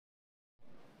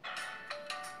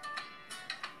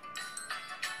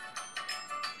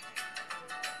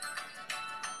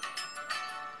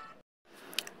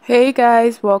Hey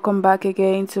guys, welcome back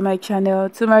again to my channel.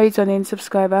 To my returning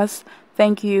subscribers,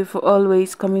 thank you for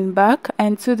always coming back,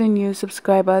 and to the new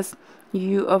subscribers,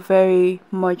 you are very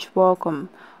much welcome.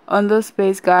 On this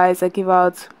space guys, I give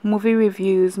out movie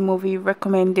reviews, movie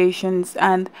recommendations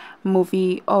and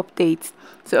movie updates.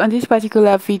 So on this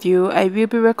particular video, I will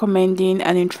be recommending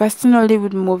an interesting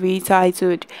Hollywood movie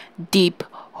titled Deep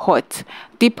Hot.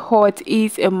 Deep Hot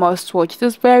is a must watch.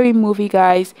 This very movie,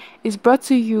 guys, is brought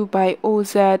to you by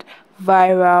OZ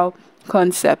Viral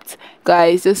Concept.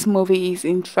 Guys, this movie is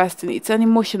interesting. It's an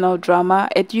emotional drama,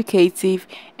 educative,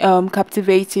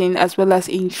 captivating, as well as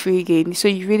intriguing. So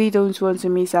you really don't want to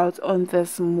miss out on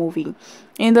this movie.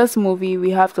 In this movie,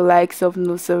 we have the likes of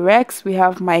Nosa, we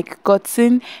have Mike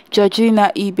Godson,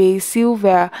 Georgina, Ibeh,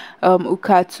 Sylvia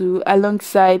Ukatu,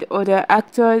 alongside other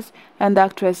actors and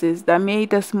actresses that made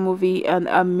this movie an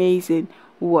amazing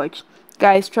watch.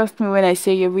 Guys, trust me when I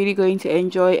say you're really going to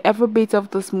enjoy every bit of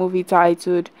this movie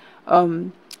titled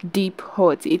Deep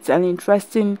Hot. It's an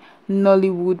interesting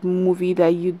Nollywood movie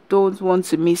that you don't want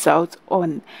to miss out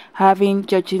on. Having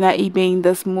Georgina Ibeh in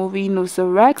this movie,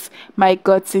 Nosa, Mike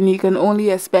Godson, you can only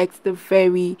expect the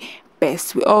very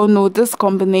best. We all know this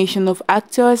combination of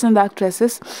actors and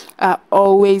actresses are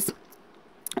always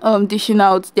dishing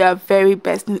out their very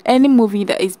best in any movie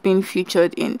that is being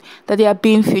featured in,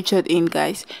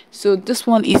 guys. So this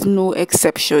one is no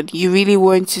exception. You really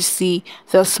want to see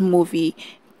this movie,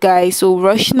 guys. So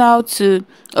rush now to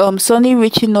Sonny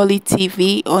Richie Nolly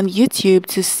TV on YouTube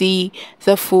to see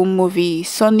the full movie.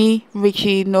 Sonny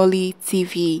Richie Nolly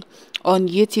TV on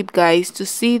YouTube, guys, to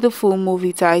see the full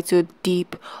movie titled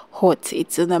Deep Hot.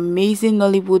 It's an amazing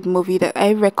Nollywood movie that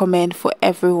I recommend for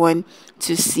everyone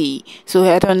to see. So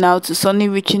head on now to Sonny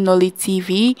Richie Nolly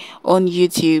TV on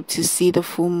YouTube to see the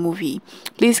full movie.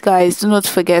 Please guys, do not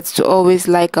forget to always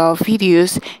like our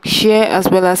videos, share, as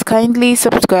well as kindly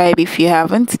subscribe if you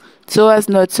haven't, so as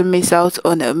not to miss out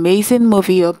on amazing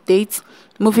movie updates,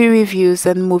 movie reviews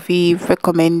and movie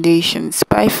recommendations.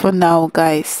 Bye for now,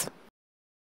 guys.